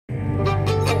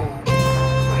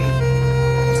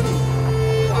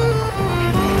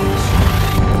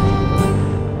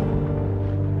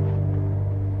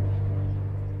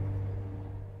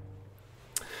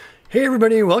Hey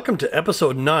everybody, welcome to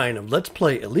episode 9 of Let's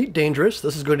Play Elite Dangerous.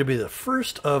 This is going to be the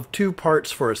first of 2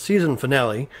 parts for a season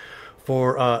finale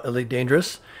for Elite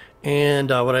Dangerous. And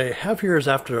what I have here is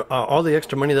after all the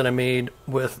extra money that I made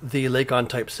with the Lakon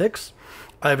Type 6,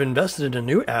 I've invested in a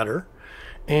new adder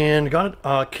and got it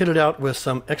kitted out with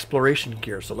some exploration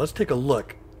gear. So let's take a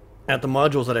look at the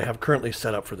modules that I have currently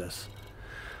set up for this.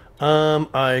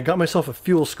 I got myself a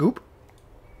fuel scoop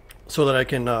so that I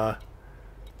can... so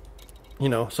I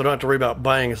don't have to worry about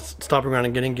stopping around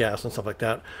and getting gas and stuff like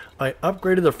that. I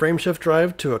upgraded the frameshift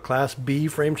drive to a Class B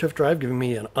frameshift drive, giving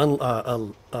me an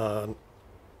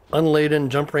unladen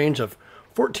jump range of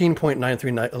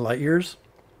 14.93 light years.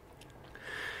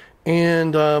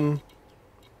 And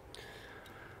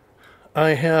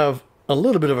I have a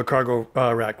little bit of a cargo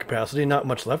rack capacity, not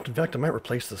much left. In fact, I might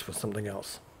replace this with something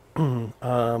else. The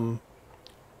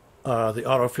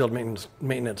auto field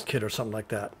maintenance kit or something like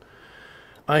that.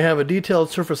 I have a detailed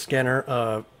surface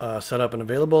scanner set up and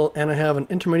available, and I have an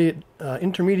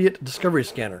intermediate discovery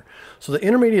scanner. So the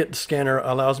intermediate scanner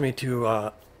allows me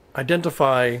to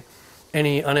identify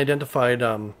any unidentified,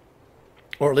 or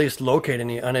at least locate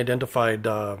any unidentified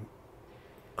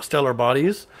stellar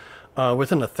bodies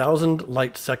within 1,000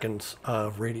 light seconds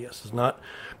of radius. It's not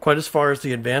quite as far as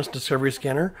the advanced discovery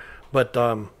scanner, but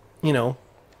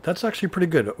that's actually pretty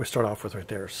good what we start off with right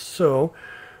there. So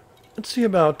let's see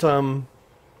about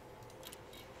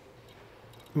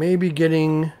maybe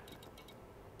getting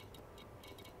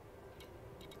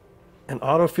an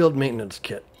auto field maintenance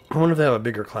kit. I wonder if they have a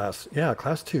bigger class. Yeah,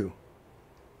 class 2.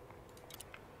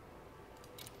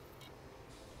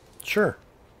 Sure.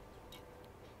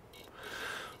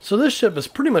 So this ship is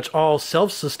pretty much all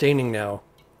self-sustaining now.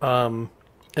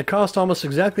 It cost almost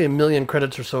exactly 1 million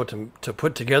credits or so to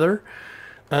put together.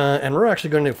 And we're actually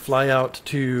going to fly out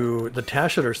to the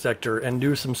Tashader sector and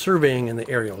do some surveying in the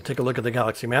area. We'll take a look at the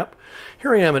galaxy map.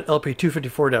 Here I am at LP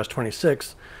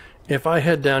 254-26. If I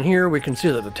head down here, we can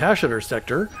see that the Tashader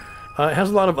sector has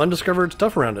a lot of undiscovered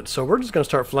stuff around it. So we're just going to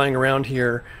start flying around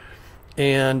here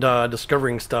and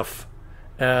discovering stuff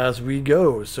as we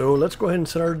go. So let's go ahead and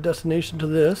set our destination to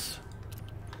this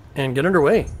and get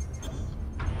underway.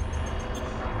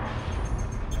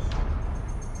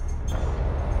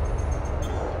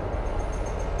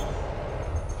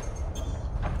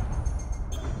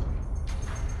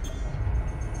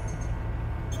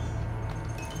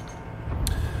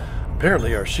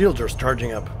 Apparently our shields are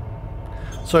charging up.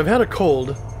 So I've had a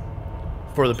cold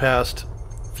for the past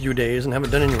few days and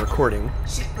haven't done any recording.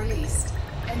 Ship released.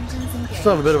 Engines engaged.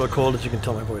 Still have a bit of a cold, as you can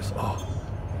tell my voice. Oh.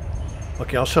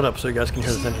 Okay, I'll shut up so you guys can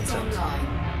hear the engine sounds.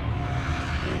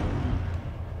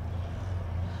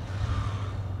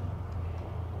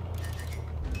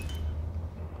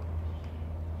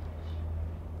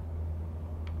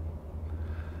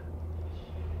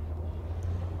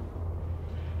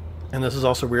 And this is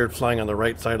also weird flying on the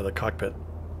right side of the cockpit.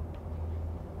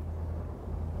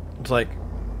 It's like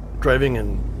driving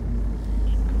in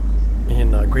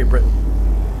Great Britain.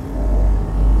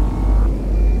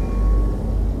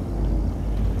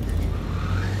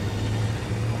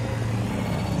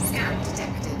 Scan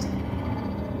detected.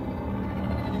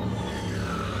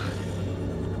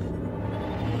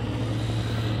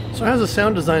 So it has a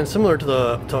sound design similar to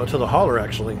the hauler,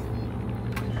 actually.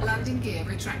 Landing gear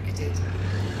retracted.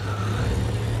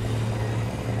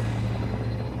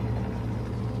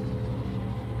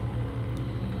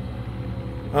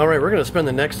 Alright, we're going to spend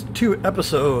the next 2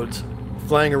 episodes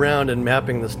flying around and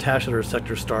mapping this Tashader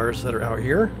sector stars that are out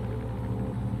here,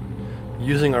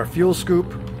 using our fuel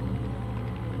scoop.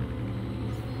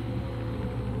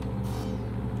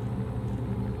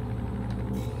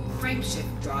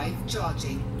 Frameshift drive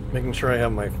charging. Making sure I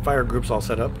have my fire groups all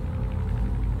set up.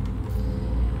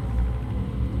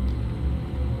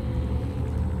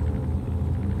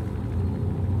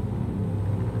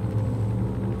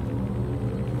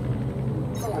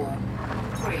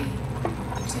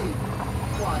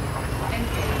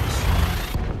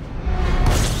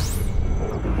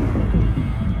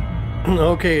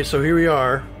 Okay, so here we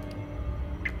are.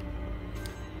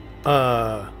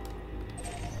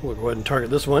 We'll go ahead and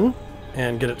target this one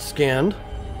and get it scanned.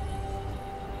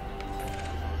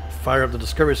 Fire up the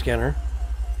discovery scanner.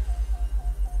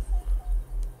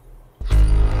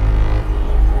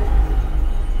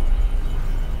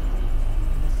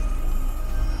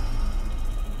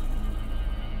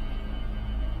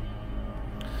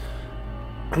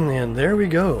 And there we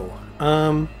go.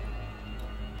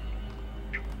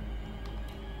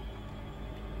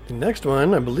 The next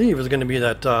one, I believe, is going to be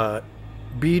that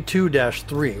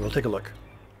B2-3. We'll take a look.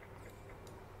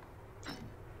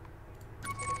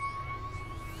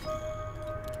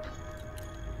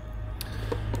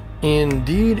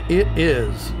 Indeed it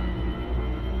is.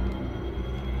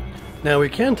 Now we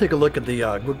can take a look at the,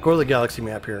 go to the galaxy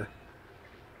map here.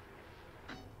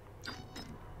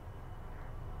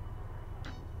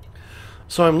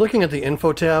 So I'm looking at the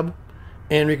info tab,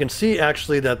 and we can see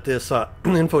actually that this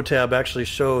info tab actually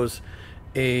shows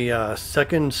a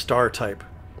second star type,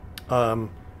 an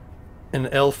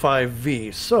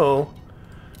L5V. So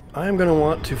I'm going to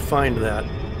want to find that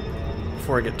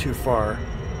before I get too far.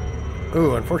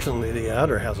 Ooh, unfortunately the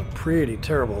adder has a pretty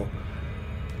terrible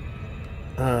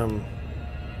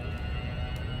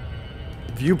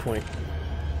viewpoint,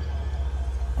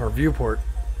 or viewport.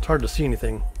 It's hard to see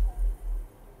anything.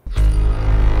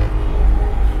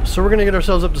 So we're going to get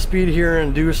ourselves up to speed here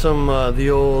and do some the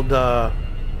old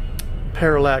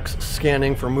parallax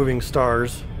scanning for moving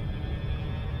stars.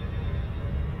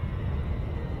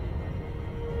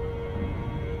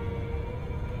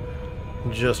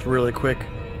 Just really quick.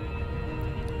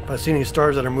 If I see any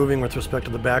stars that are moving with respect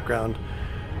to the background,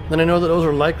 then I know that those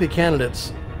are likely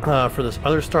candidates for this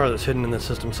other star that's hidden in the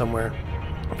system somewhere.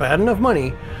 If I had enough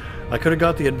money, I could have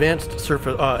got the advanced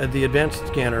the advanced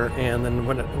scanner, and then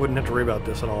wouldn't have to worry about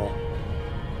this at all.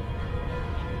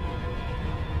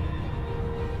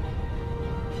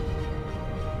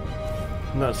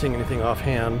 I'm not seeing anything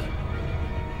offhand.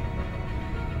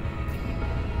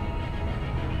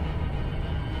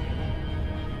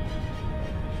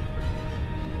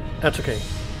 That's okay.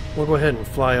 We'll go ahead and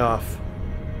fly off.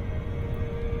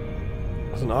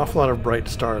 There's an awful lot of bright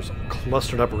stars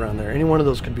clustered up around there. Any one of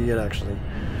those could be it, actually,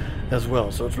 as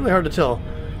well. So it's really hard to tell.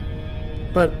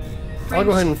 But I'll go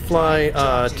ahead and fly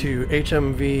to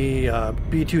HMV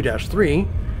B2-3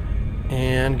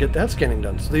 and get that scanning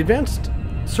done. So the advanced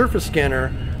surface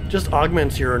scanner just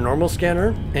augments your normal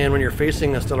scanner, and when you're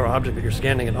facing a stellar object that you're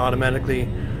scanning, it automatically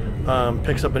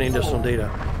picks up any additional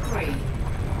data. 3, 2,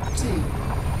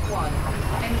 1,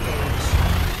 engage.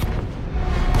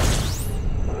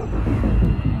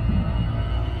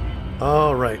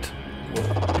 All right.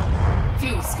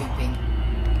 Fuel scooping.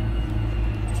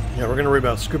 Yeah, we're going to worry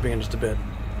about scooping in just a bit.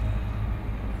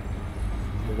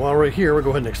 But while we're here, we'll go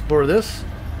ahead and explore this.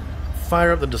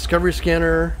 Fire up the Discovery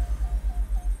Scanner.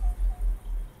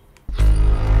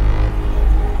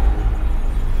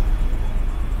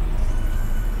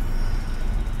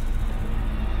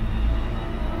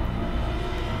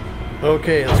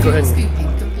 Okay, let's go ahead and...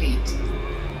 Scooping complete.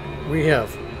 We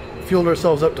have fueled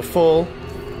ourselves up to full.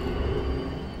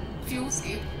 Fuel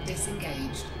scoop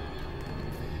disengaged.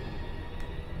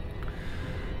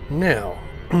 Now,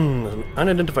 an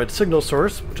unidentified signal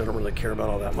source, which I don't really care about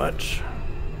all that much.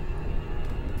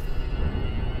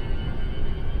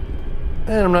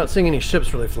 And I'm not seeing any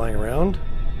ships really flying around.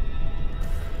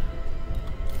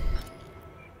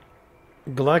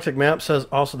 Galactic map says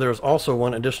also there's also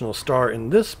one additional star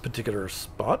in this particular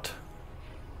spot.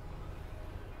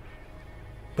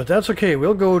 But that's okay.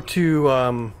 We'll go to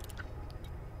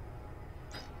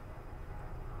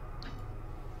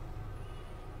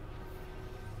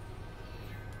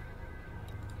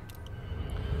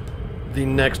the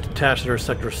next Tacitor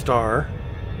sector star,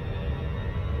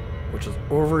 which is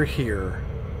over here.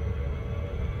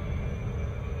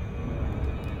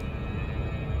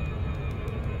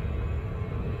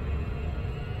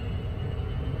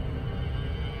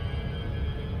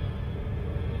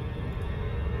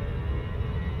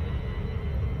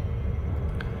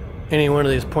 Any one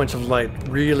of these points of light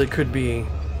really could be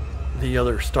the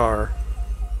other star.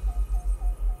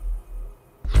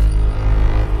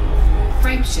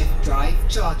 Frameshift drive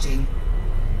charging.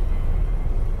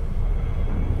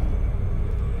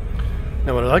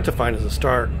 Now what I'd like to find is a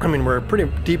star. I mean, we're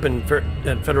pretty deep in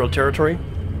federal territory.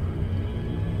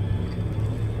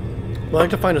 I'd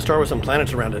like to find a star with some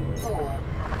planets around it. 4,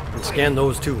 And scan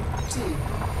those too. 2,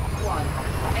 1,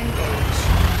 engage.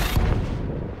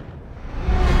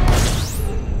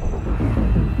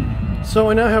 So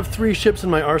I now have 3 ships in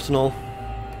my arsenal.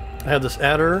 I have this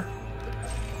Adder,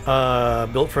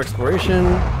 built for exploration.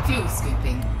 Fuel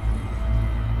scooping.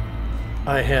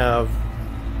 I have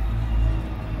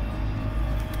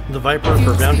the Viper for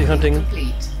Fuel bounty scooping hunting.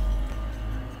 complete.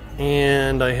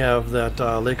 And I have that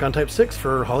Lakon Type 6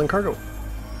 for hauling cargo.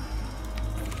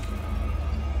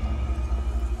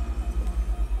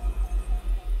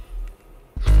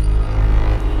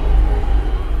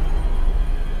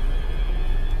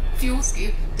 Fuel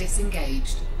scoop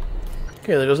disengaged.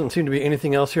 Okay, there doesn't seem to be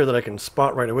anything else here that I can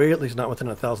spot right away, at least not within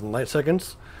 1,000 light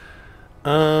seconds.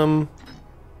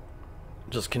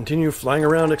 Just continue flying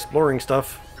around exploring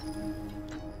stuff.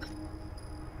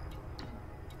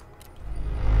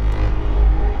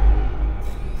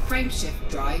 Frameshift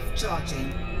drive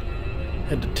charging.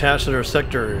 Head to Task Center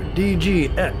Sector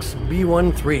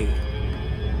DGX-B13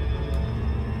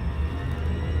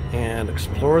 and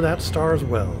explore that star as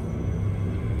well.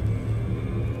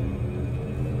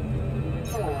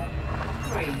 4,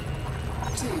 3,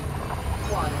 2,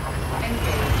 1,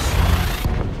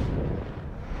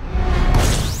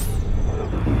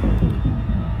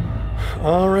 engage.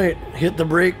 Alright, hit the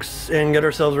brakes and get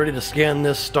ourselves ready to scan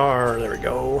this star. There we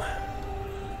go.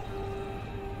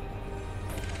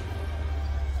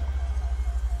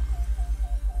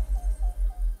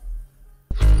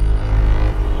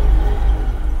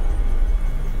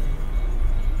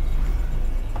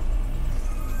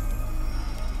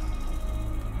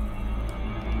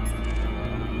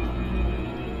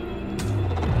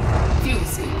 Fuel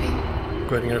scooping.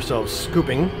 Go ahead and get ourselves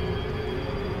scooping.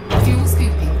 Fuel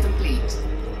scooping complete.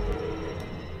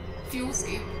 Fuel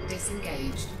scoop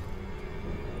disengaged.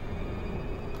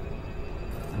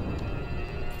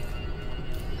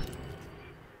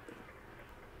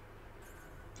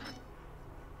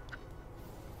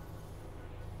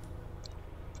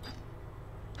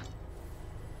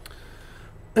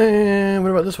 And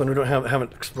what about this one? We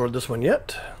haven't explored this one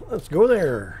yet. Let's go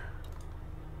there.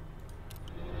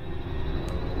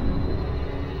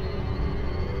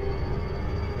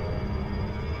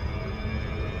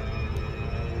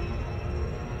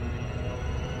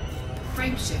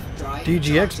 Frameshift drive.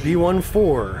 DGX charging.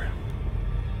 B14.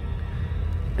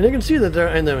 And you can see that there,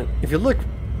 and then if you look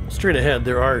straight ahead,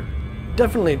 there are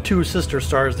definitely two sister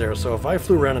stars there. So if I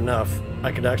flew around enough,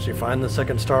 I could actually find the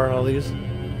second star in all these.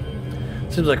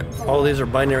 Seems like all of these are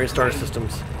binary star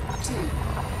systems. 2,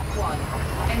 1,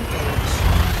 engage.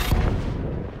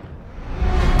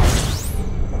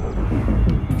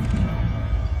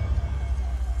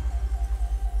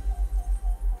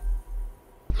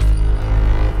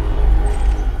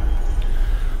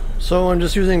 So I'm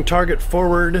just using target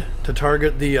forward to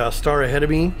target the star ahead of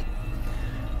me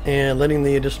and letting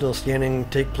the additional scanning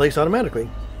take place automatically.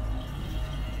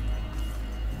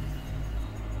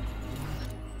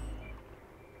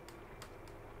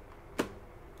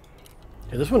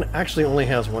 Okay, this one actually only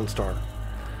has one star.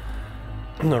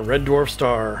 The red dwarf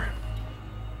star.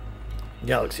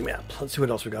 Galaxy map. Let's see what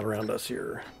else we got around us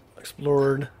here.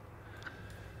 Explored.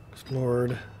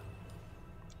 Explored.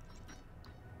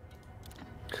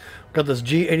 Got this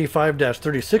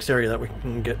G85-36 area that we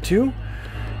can get to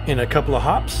in a couple of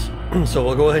hops. So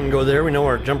we'll go ahead and go there. We know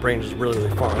our jump range is really,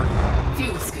 really far.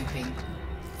 Fuel scooping.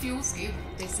 Fuel scoop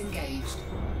disengaged.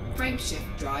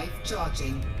 Frameshift drive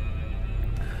charging.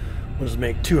 We'll just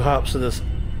make 2 hops to this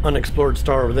unexplored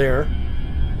star over there.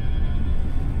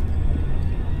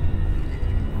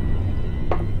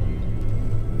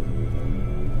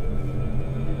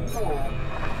 Four,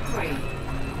 3,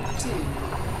 2,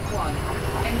 1,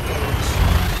 engage.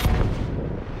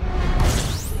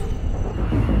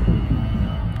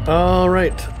 All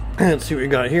right, let's see what we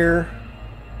got here.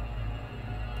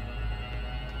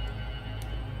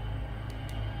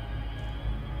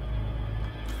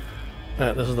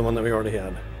 This is the one that we already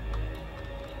had.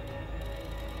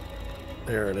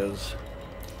 There it is.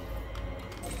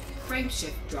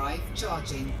 Frameshift drive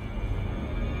charging.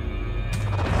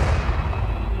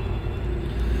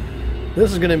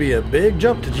 This is going to be a big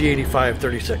jump to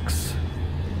G85-36.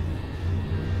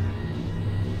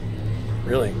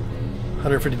 Really?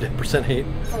 150% hate.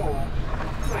 4,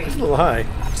 3, It's a little high.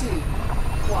 2,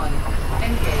 1,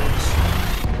 engage.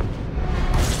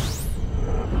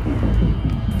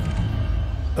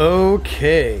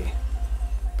 Okay.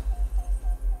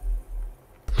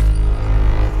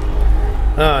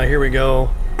 Here we go.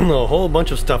 A whole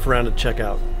bunch of stuff around to check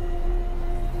out.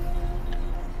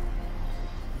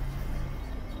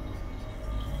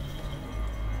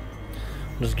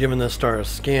 I'm just giving this star a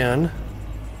scan.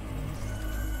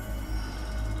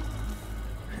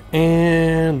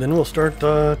 And then we'll start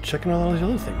checking out all these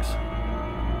other things.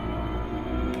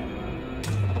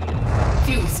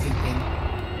 Fuel scooping.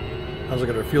 How's it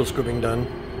got our fuel scooping done?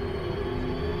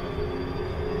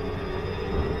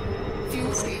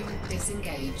 Fuel scoop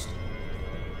disengaged.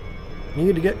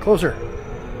 Need to get closer.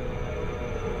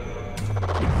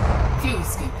 Fuel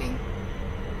scooping.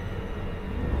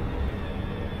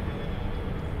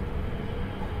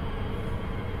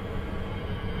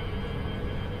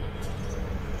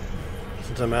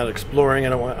 Since I'm out exploring,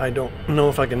 I don't know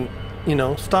if I can, you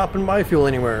know, stop and buy fuel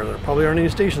anywhere. There probably aren't any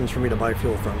stations for me to buy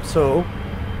fuel from. So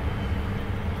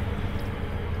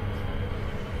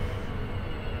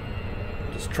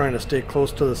just trying to stay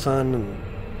close to the sun and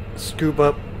scoop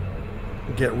up,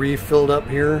 get refilled up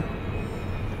here.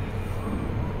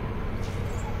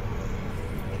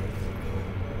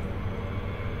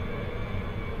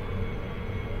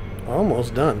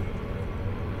 Almost done.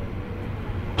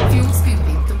 Fuel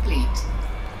scooping complete.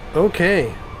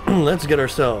 Okay, let's get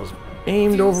ourselves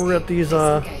aimed Fuel over at scoop these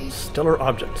disengaged. stellar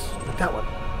objects. Like that one.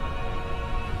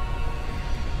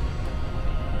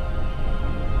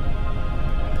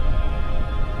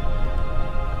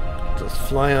 Just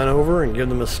fly on over and give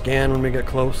them a scan when we get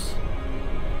close.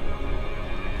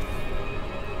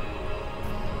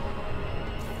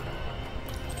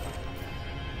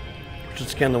 We should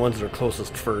scan the ones that are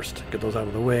closest first. Get those out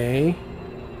of the way.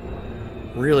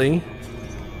 Really?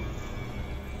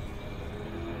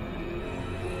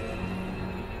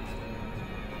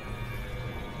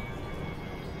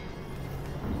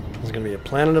 This is going to be a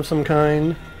planet of some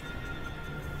kind.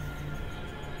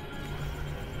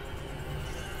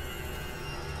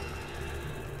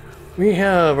 We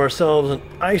have ourselves an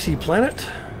icy planet.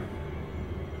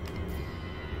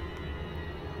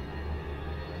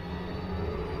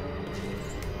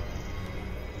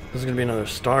 This is going to be another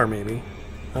star, maybe.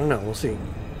 I don't know. We'll see.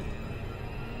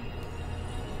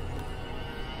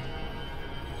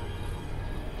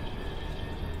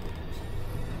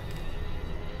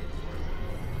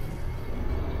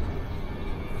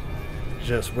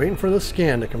 Just waiting for the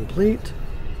scan to complete.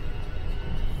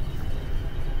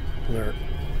 There.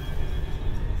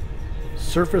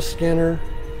 Surface scanner.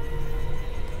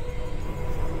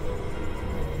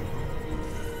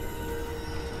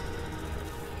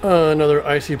 Another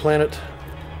icy planet.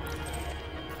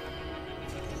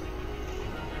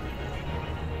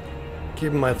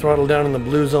 Keeping my throttle down in the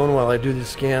blue zone while I do these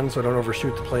scans so I don't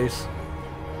overshoot the place.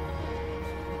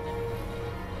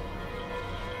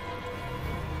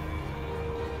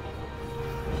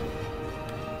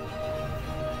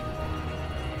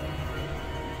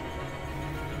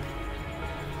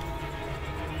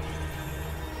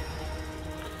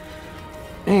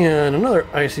 And another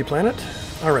icy planet.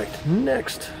 Alright,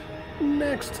 next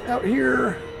out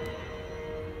here.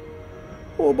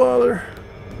 Oh bother.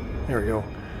 There we go.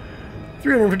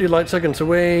 350 light seconds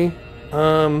away.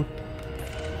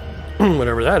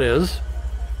 Whatever that is.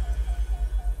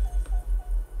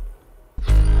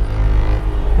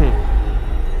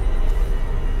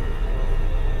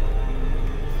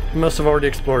 Must have already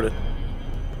explored it.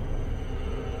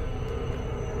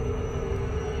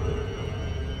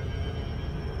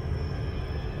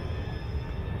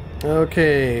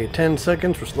 Okay, 10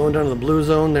 seconds. We're slowing down to the blue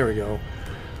zone. There we go.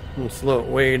 I'm gonna slow it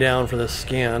way down for this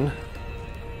scan.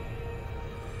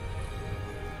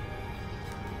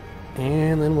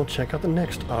 And then we'll check out the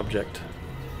next object.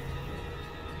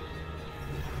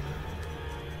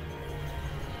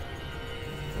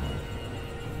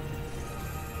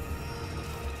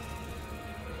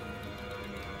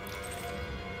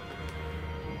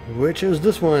 Which is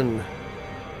this one?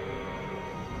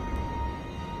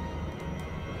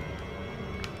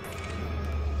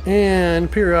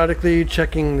 And periodically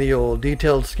checking the old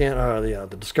detailed scan,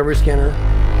 the discovery scanner,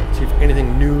 see if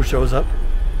anything new shows up.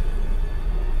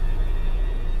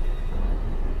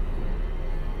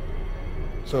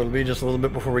 So it'll be just a little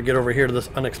bit before we get over here to this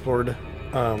unexplored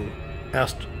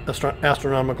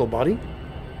astronomical body.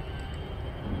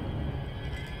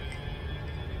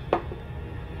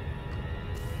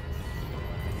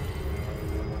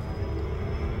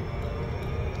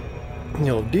 The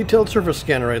old detailed surface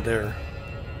scanner right there.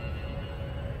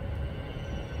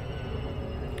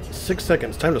 6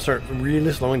 seconds. Time to start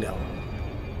really slowing down.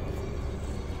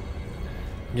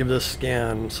 Give this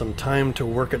scan some time to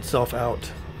work itself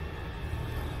out.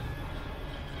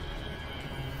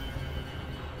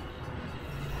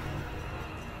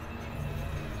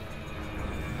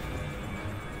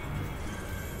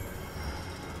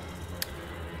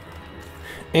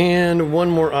 And one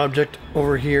more object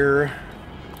over here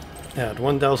at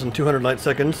 1,200 light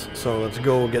seconds. So let's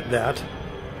go get that.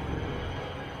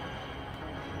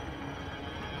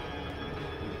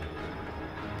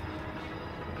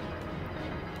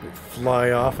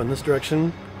 Fly off in this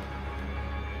direction.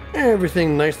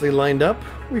 Everything nicely lined up.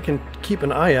 We can keep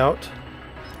an eye out,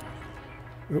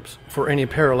 for any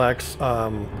parallax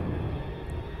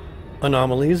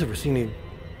anomalies. If we see any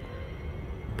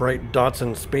bright dots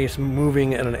in space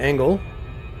moving at an angle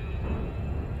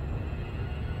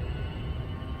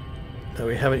that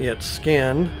we haven't yet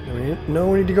scanned, we know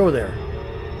we need to go there.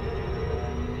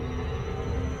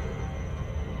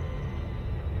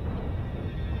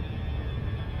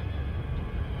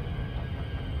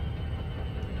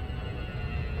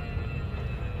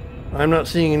 I'm not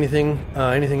seeing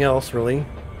anything else really.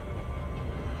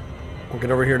 We'll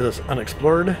get over here to this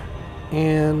unexplored,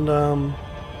 and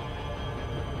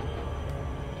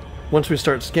once we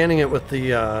start scanning it with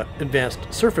the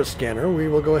advanced surface scanner, we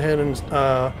will go ahead and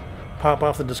pop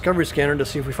off the Discovery scanner to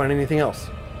see if we find anything else.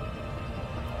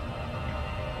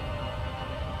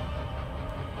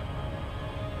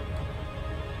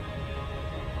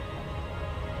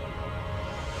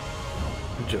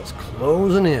 Just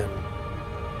closing in.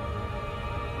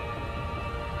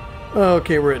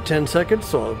 Okay, we're at 10 seconds,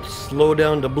 so I'll slow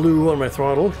down to blue on my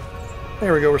throttle.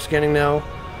 There we go, we're scanning now.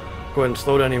 Go ahead and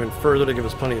slow down even further to give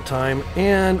us plenty of time,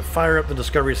 and fire up the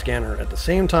Discovery scanner at the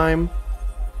same time.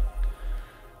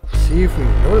 See if we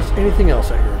notice anything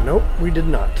else out here. Nope, we did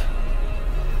not.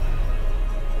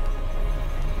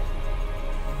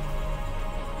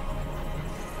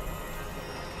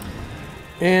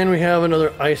 And we have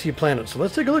another icy planet. So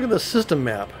let's take a look at the system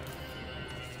map.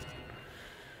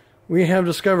 We have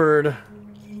discovered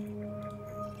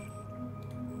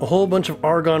a whole bunch of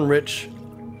argon-rich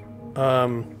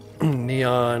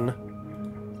neon,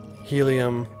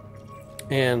 helium,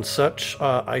 and such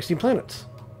icy planets.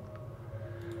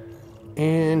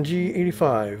 And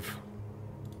G85.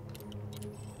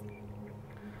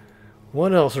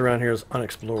 What else around here is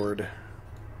unexplored?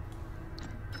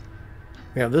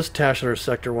 We have this tabular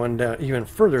sector one down even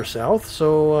further south,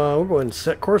 so we'll go ahead and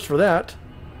set course for that.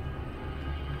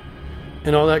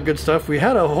 And all that good stuff. We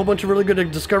had a whole bunch of really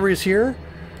good discoveries here.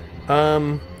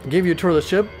 Gave you a tour of the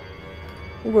ship.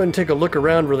 We'll go ahead and take a look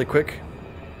around really quick.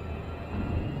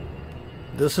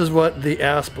 This is what the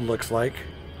ASP looks like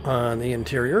on the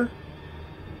interior.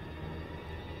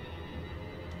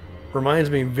 Reminds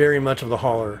me very much of the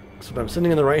Hauler, except I'm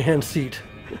sitting in the right-hand seat,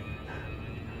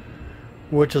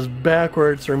 which is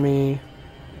backwards for me.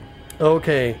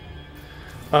 Okay.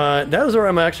 That is where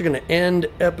I'm actually going to end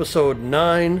episode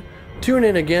 9. Tune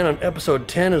in again on episode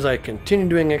 10 as I continue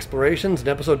doing explorations. In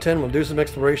episode 10, we'll do some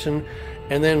exploration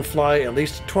and then fly at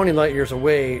least 20 light years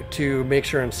away to make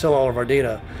sure and sell all of our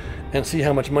data and see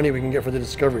how much money we can get for the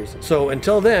discoveries. So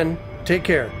until then, take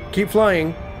care, keep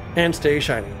flying, and stay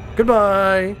shiny.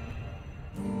 Goodbye!